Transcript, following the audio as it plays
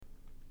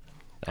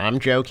I'm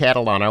Joe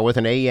Catalano with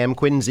an AM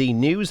Quincy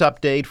news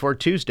update for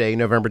Tuesday,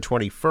 November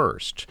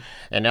 21st.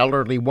 An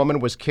elderly woman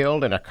was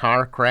killed in a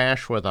car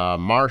crash with a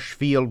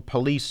Marshfield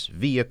police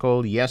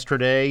vehicle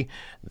yesterday.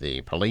 The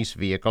police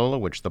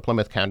vehicle, which the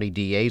Plymouth County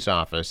DA's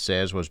office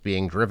says was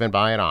being driven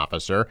by an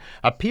officer,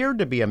 appeared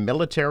to be a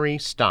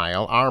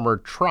military-style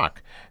armored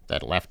truck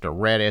that left a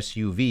red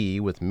SUV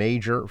with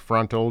major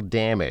frontal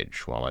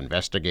damage. While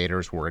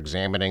investigators were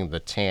examining the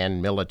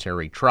tan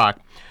military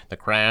truck, the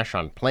crash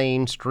on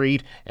Plain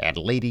Street at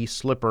Lady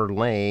Slipper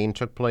Lane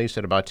took place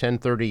at about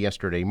 10:30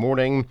 yesterday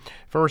morning.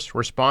 First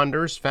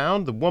responders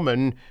found the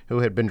woman who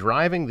had been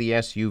driving the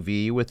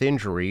SUV with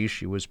injuries.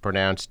 She was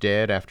pronounced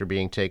dead after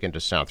being taken to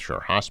South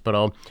Shore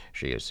Hospital.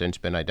 She has since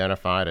been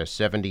identified as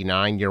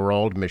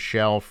 79-year-old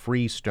Michelle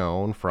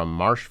Freestone from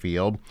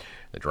Marshfield.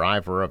 The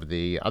driver of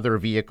the other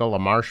vehicle, a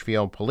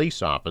Marshfield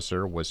police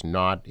officer, was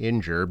not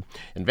injured.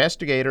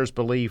 Investigators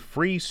believe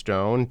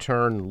Freestone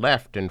turned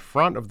left in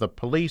front of the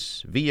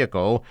police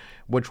vehicle,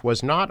 which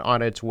was not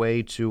on its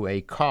way to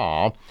a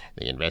call.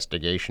 The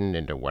investigation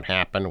into what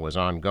happened was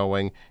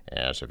ongoing.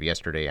 As of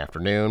yesterday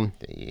afternoon,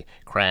 the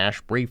crash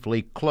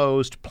briefly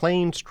closed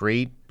Plain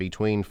Street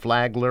between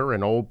Flagler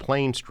and Old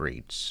Plain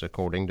Streets,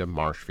 according to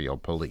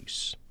Marshfield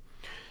Police.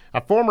 A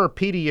former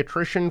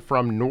pediatrician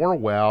from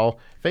Norwell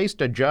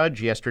faced a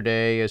judge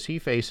yesterday as he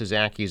faces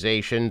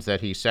accusations that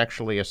he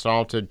sexually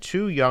assaulted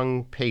two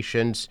young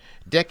patients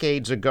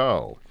decades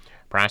ago.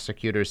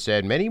 Prosecutors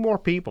said many more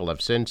people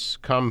have since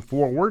come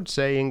forward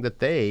saying that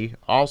they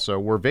also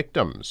were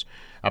victims.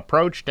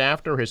 Approached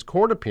after his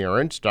court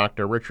appearance,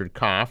 Dr. Richard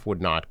Koff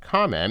would not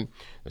comment.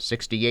 The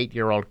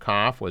 68-year-old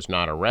Koff was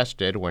not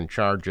arrested when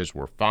charges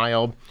were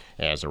filed.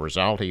 As a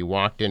result, he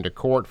walked into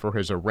court for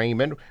his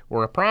arraignment,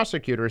 where a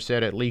prosecutor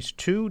said at least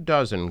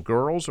 24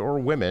 girls or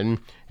women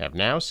have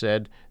now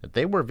said that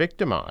they were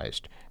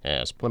victimized.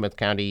 As Plymouth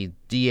County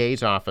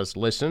DA's office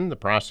listened, the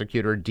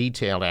prosecutor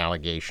detailed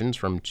allegations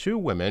from two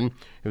women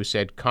who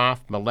said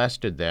Koff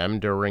molested them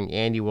during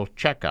annual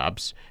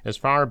checkups as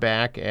far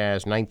back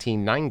as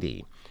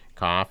 1990.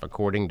 Koff,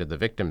 according to the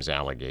victim's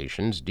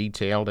allegations,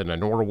 detailed in a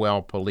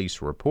Norwell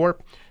police report,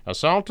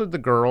 assaulted the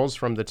girls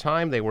from the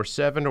time they were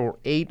 7 or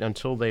 8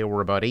 until they were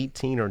about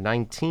 18 or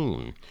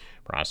 19.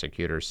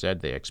 Prosecutors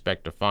said they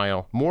expect to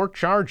file more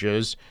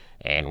charges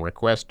and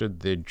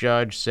requested the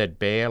judge set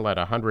bail at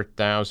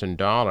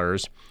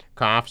 $100,000.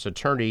 Koff's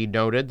attorney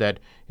noted that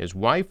his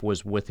wife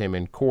was with him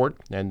in court,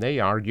 and they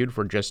argued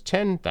for just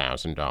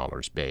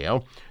 $10,000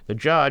 bail. The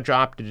judge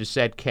opted to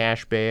set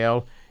cash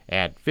bail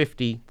at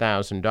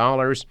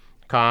 $50,000.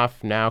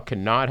 Koff now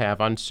cannot have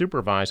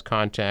unsupervised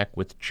contact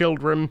with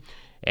children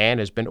and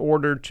has been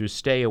ordered to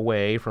stay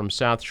away from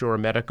South Shore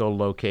medical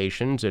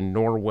locations in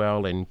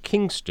Norwell and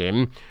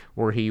Kingston,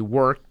 where he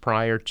worked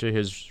prior to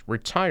his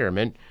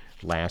retirement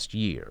last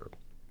year.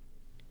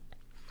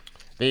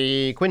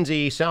 The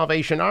Quincy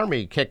Salvation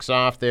Army kicks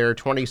off their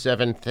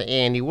 27th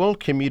annual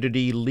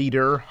Community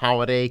Leader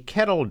Holiday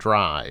Kettle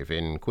Drive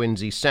in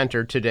Quincy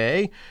Center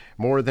today.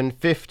 More than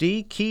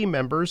 50 key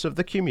members of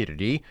the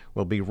community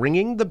will be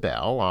ringing the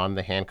bell on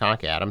the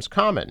Hancock Adams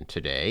Common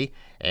today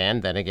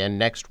and then again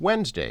next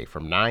Wednesday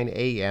from 9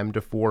 a.m.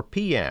 to 4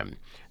 p.m.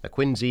 The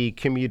Quincy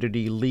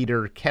Community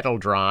Leader Kettle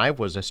Drive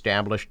was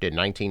established in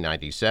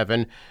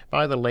 1997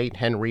 by the late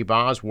Henry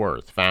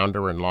Bosworth,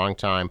 founder and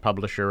longtime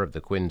publisher of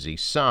the Quincy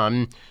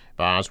Sun.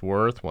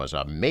 Bosworth was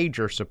a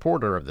major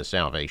supporter of the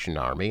Salvation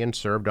Army and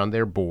served on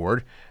their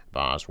board.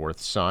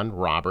 Bosworth's son,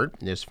 Robert,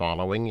 is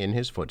following in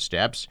his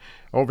footsteps.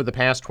 Over the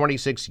past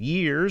 26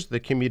 years, the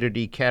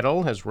Community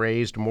Kettle has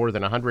raised more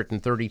than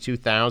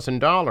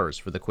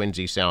 $132,000 for the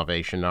Quincy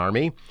Salvation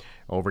Army.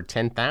 Over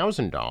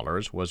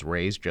 $10,000 was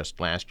raised just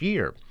last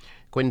year.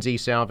 Quincy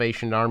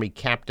Salvation Army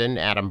Captain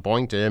Adam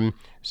Boynton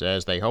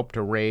says they hope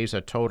to raise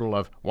a total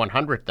of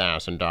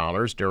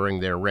 $100,000 during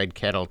their Red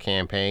Kettle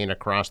campaign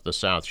across the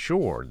South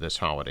Shore this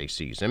holiday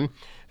season.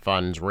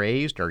 Funds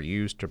raised are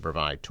used to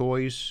provide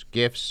toys,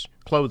 gifts,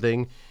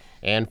 clothing,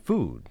 and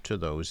food to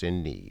those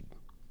in need.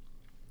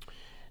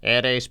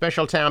 At a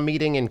special town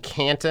meeting in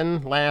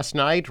Canton last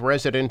night,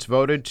 residents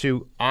voted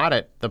to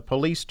audit the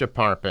police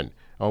department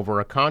over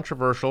a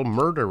controversial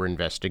murder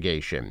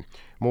investigation.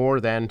 More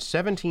than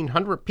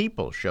 1,700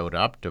 people showed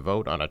up to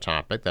vote on a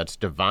topic that's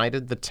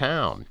divided the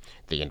town: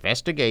 the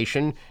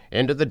investigation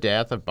into the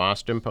death of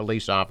Boston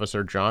police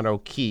officer John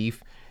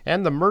O'Keefe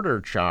and the murder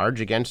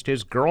charge against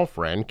his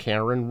girlfriend,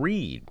 Karen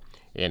Reed.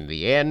 In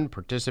the end,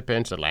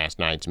 participants at last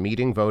night's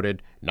meeting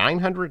voted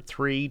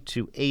 903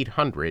 to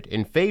 800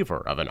 in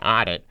favor of an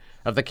audit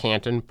of the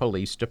Canton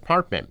Police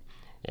Department.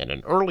 In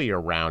an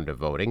earlier round of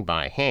voting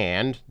by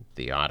hand,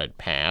 the audit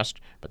passed,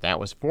 but that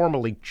was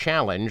formally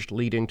challenged,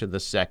 leading to the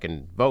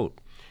second vote.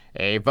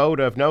 A vote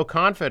of no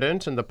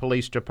confidence in the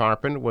police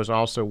department was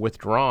also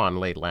withdrawn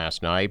late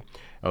last night.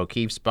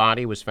 O'Keefe's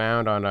body was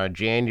found on a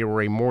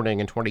January morning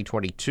in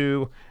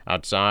 2022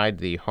 outside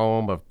the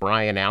home of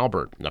Brian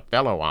Albert, a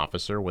fellow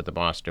officer with the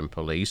Boston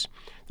Police.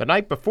 The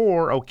night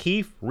before,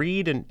 O'Keefe,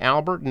 Reed, and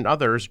Albert and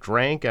others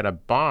drank at a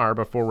bar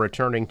before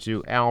returning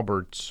to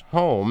Albert's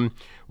home,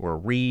 where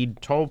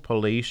Reed told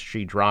police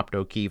she dropped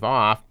O'Keefe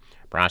off.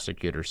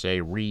 Prosecutors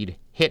say Reed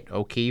hit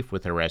O'Keefe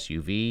with her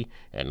SUV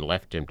and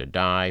left him to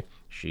die.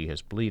 She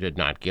has pleaded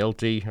not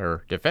guilty.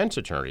 Her defense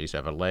attorneys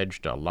have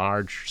alleged a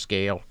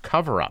large-scale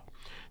cover-up.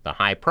 The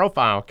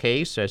high-profile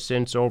case has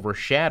since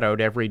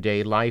overshadowed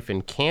everyday life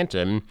in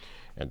Canton,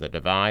 and the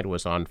divide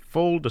was on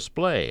full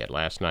display at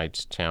last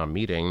night's town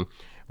meeting.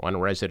 One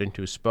resident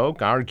who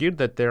spoke argued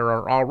that there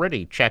are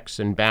already checks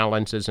and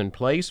balances in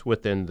place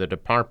within the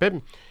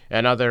department.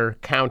 Another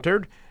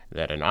countered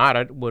that an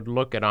audit would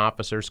look at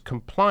officers'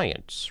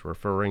 compliance,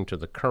 referring to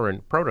the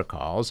current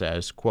protocols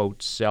as,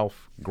 quote,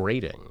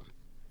 self-grading.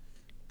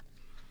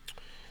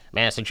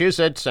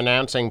 Massachusetts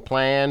announcing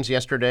plans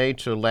yesterday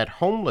to let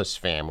homeless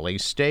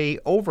families stay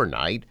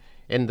overnight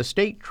in the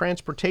State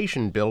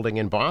Transportation Building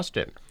in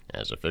Boston,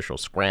 as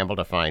officials scramble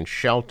to find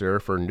shelter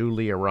for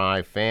newly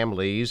arrived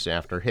families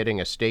after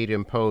hitting a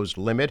state-imposed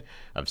limit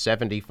of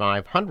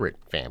 7,500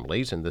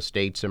 families in the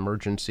state's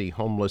emergency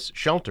homeless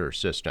shelter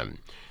system.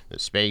 The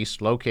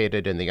space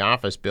located in the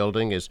office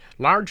building is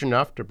large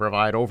enough to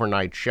provide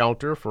overnight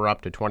shelter for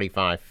up to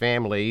 25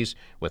 families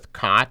with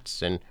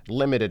cots and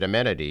limited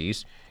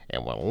amenities,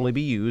 and will only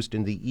be used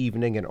in the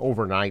evening and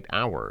overnight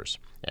hours.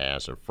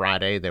 As of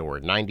Friday, there were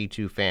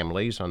 92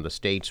 families on the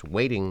state's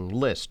waiting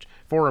list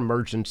for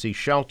emergency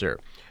shelter.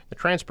 The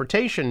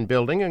transportation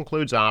building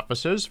includes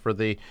offices for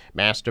the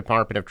Mass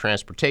Department of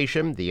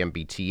Transportation, the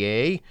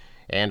MBTA,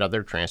 and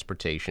other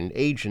transportation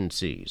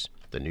agencies.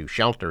 The new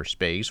shelter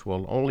space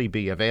will only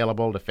be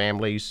available to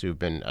families who've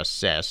been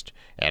assessed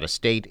at a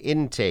state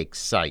intake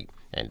site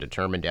and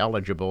determined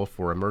eligible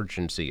for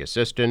emergency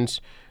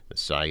assistance. The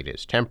site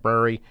is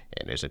temporary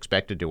and is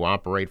expected to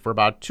operate for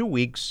about 2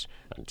 weeks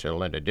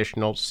until an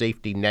additional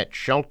safety net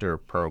shelter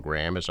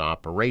program is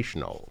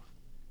operational.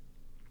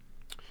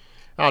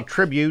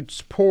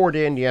 Tributes poured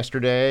in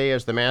yesterday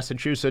as the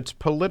Massachusetts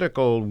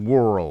political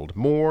world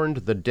mourned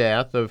the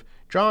death of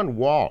John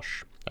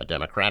Walsh, a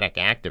Democratic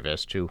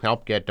activist who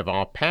helped get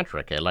Deval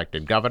Patrick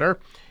elected governor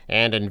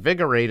and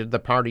invigorated the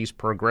party's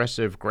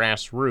progressive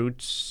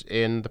grassroots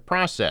in the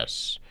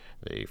process.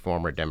 The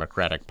former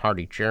Democratic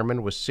Party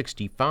chairman was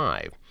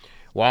 65.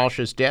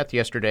 Walsh's death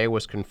yesterday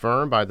was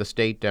confirmed by the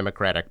state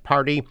Democratic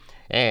Party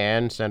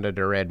and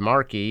Senator Ed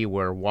Markey,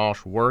 where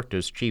Walsh worked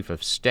as chief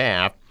of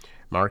staff.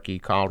 Markey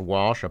called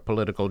Walsh a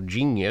political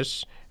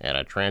genius and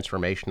a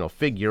transformational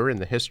figure in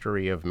the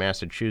history of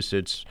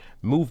Massachusetts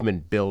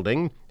movement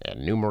building,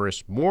 and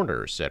numerous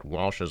mourners said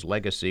Walsh's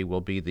legacy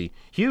will be the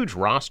huge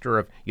roster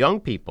of young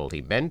people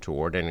he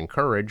mentored and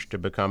encouraged to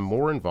become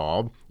more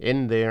involved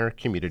in their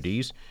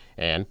communities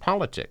and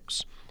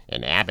politics.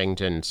 An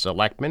Abington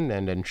selectman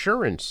and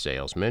insurance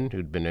salesman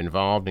who'd been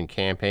involved in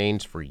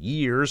campaigns for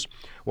years,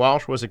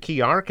 Walsh was a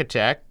key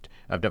architect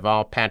of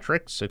Deval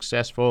Patrick's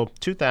successful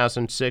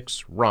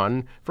 2006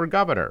 run for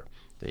governor.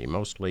 The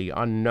mostly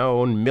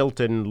unknown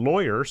Milton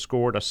lawyer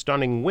scored a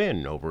stunning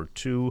win over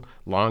two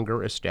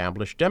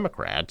longer-established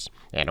Democrats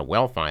and a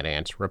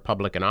well-financed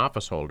Republican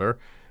officeholder,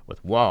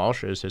 with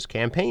Walsh as his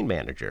campaign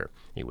manager.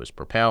 He was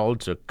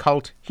propelled to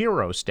cult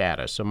hero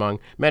status among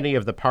many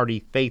of the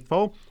party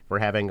faithful for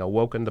having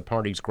awoken the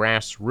party's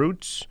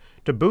grassroots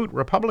to boot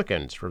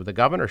Republicans for the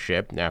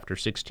governorship after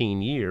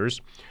 16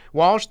 years.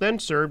 Walsh then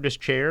served as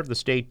chair of the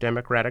state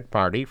Democratic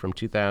Party from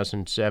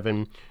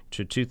 2007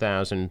 to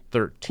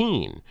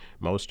 2013,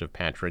 most of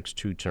Patrick's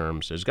 2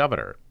 terms as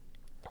governor.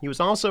 He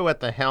was also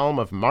at the helm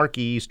of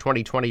Markey's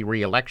 2020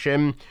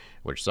 re-election,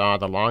 which saw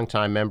the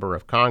longtime member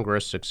of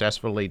Congress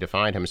successfully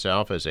define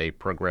himself as a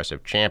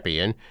progressive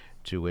champion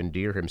to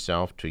endear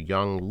himself to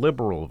young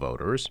liberal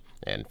voters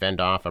and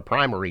fend off a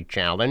primary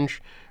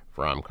challenge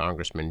from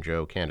Congressman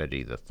Joe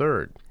Kennedy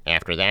III.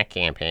 After that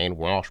campaign,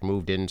 Walsh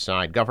moved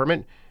inside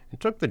government and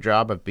took the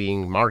job of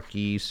being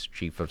Markey's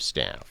chief of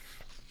staff.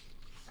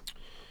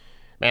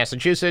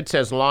 Massachusetts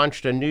has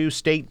launched a new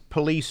state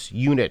police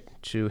unit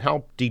to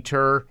help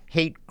deter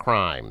hate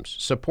crimes,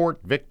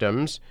 support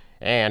victims,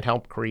 and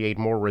help create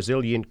more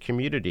resilient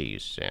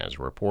communities. As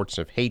reports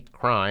of hate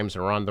crimes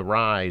are on the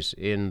rise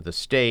in the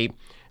state,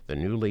 the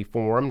newly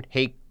formed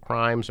Hate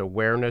Crimes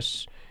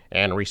Awareness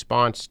and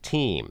Response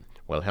Team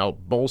will help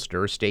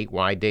bolster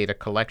statewide data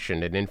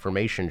collection and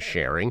information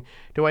sharing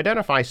to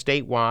identify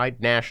statewide,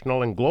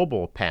 national, and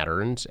global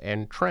patterns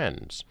and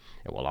trends.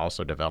 It will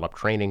also develop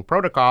training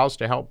protocols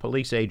to help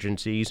police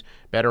agencies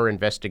better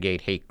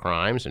investigate hate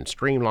crimes and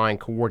streamline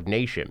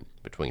coordination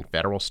between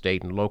federal,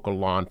 state, and local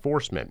law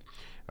enforcement.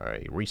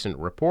 A recent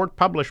report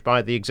published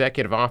by the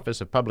Executive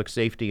Office of Public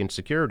Safety and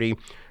Security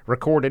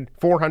recorded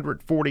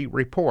 440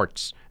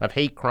 reports of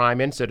hate crime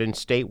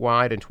incidents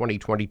statewide in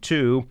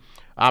 2022,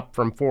 up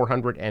from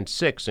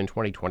 406 in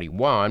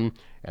 2021,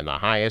 and the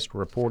highest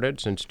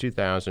reported since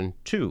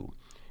 2002.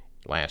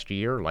 Last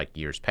year, like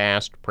years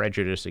past,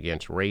 prejudice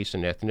against race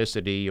and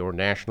ethnicity or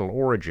national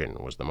origin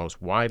was the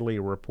most widely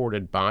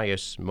reported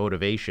bias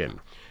motivation,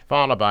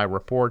 followed by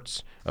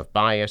reports of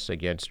bias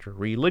against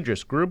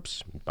religious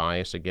groups,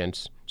 bias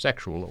against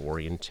sexual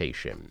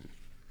orientation.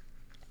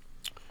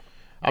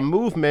 A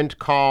movement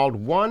called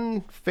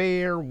One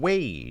Fair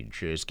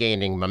Wage is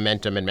gaining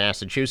momentum in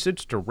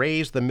Massachusetts to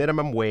raise the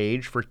minimum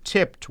wage for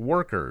tipped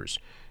workers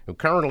who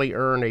currently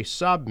earn a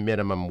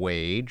sub-minimum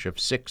wage of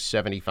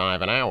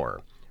 $6.75 an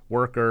hour.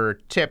 Worker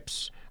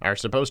tips are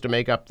supposed to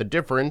make up the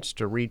difference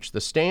to reach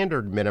the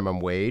standard minimum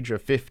wage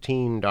of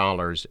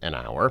 $15 an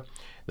hour.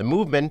 The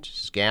movement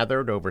has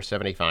gathered over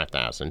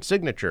 75,000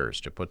 signatures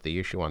to put the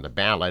issue on the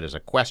ballot as a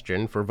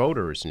question for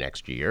voters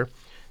next year.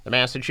 The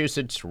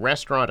Massachusetts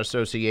Restaurant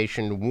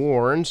Association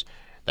warns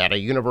that a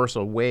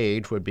universal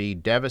wage would be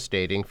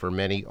devastating for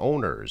many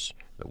owners.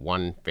 The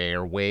One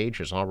Fair Wage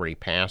has already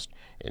passed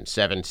in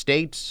 7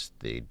 states,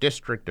 the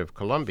District of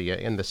Columbia,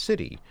 and the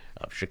city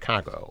of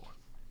Chicago.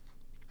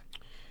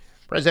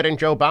 President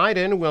Joe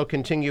Biden will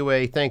continue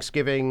a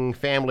Thanksgiving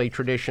family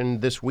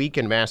tradition this week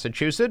in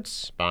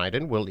Massachusetts.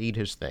 Biden will eat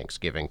his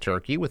Thanksgiving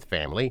turkey with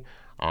family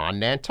on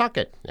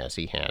Nantucket, as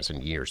he has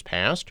in years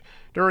past.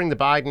 During the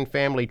Biden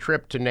family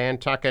trip to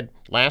Nantucket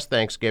last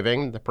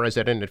Thanksgiving, the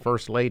president and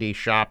first lady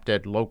shopped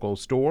at local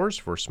stores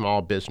for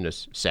Small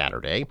Business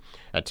Saturday,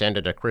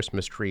 attended a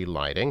Christmas tree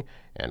lighting,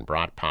 and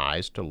brought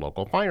pies to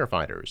local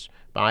firefighters.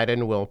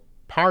 Biden will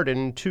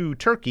pardon 2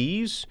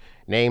 turkeys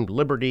named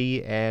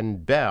Liberty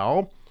and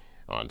Belle.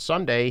 On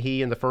Sunday,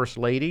 he and the First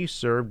Lady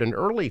served an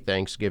early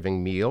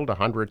Thanksgiving meal to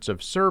hundreds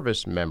of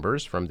service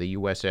members from the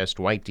USS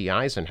Dwight D.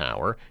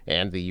 Eisenhower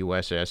and the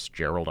USS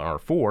Gerald R.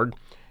 Ford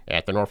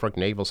at the Norfolk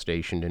Naval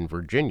Station in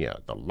Virginia,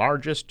 the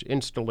largest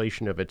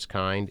installation of its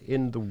kind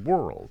in the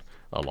world,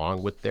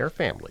 along with their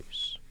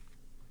families.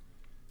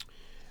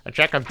 A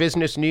check of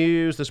business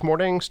news this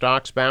morning.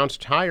 Stocks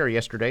bounced higher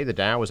yesterday. The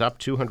Dow was up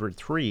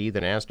 203.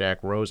 The Nasdaq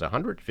rose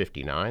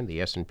 159.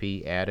 The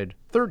S&P added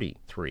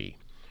 33.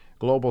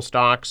 Global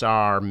stocks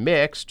are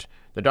mixed.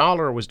 The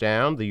dollar was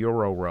down. The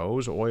euro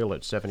rose. Oil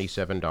at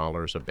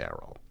 $77 a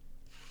barrel.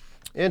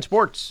 In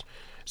sports,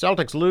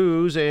 Celtics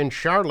lose in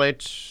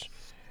Charlotte,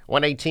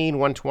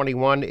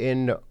 118-121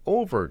 in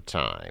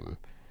overtime.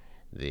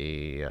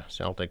 The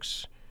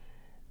Celtics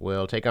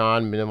will take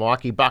on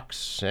Milwaukee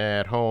Bucks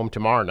at home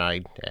tomorrow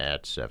night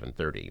at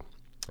 7:30.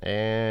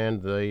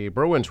 And the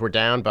Bruins were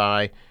down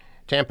by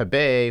Tampa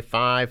Bay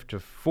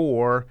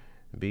 5-4.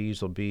 The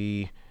Bees will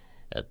be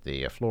at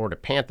the Florida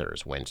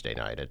Panthers Wednesday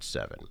night at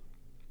 7.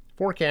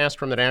 Forecast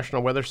from the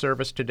National Weather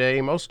Service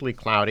today, mostly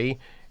cloudy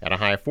at a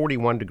high of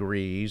 41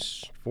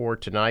 degrees. For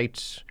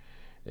tonight,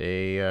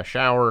 a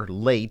shower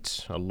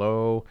late, a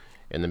low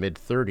in the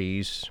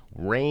mid-30s.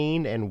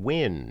 Rain and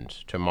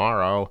wind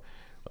tomorrow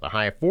with a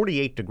high of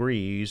 48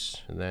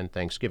 degrees. And then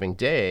Thanksgiving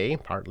Day,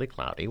 partly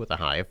cloudy with a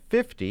high of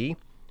 50.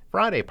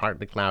 Friday,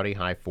 partly cloudy,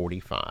 high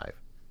 45.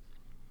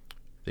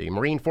 The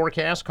marine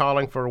forecast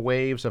calling for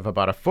waves of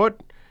about a foot.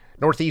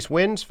 Northeast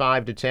winds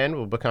 5 to 10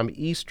 will become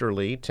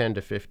easterly 10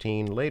 to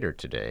 15 later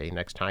today.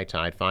 Next high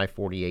tide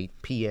 5:48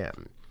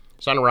 p.m.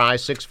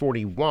 Sunrise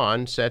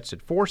 6:41, sets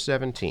at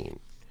 4:17.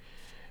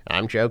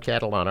 I'm Joe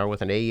Catalano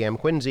with an AM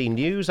Quincy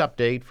News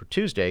Update for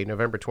Tuesday,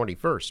 November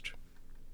 21st.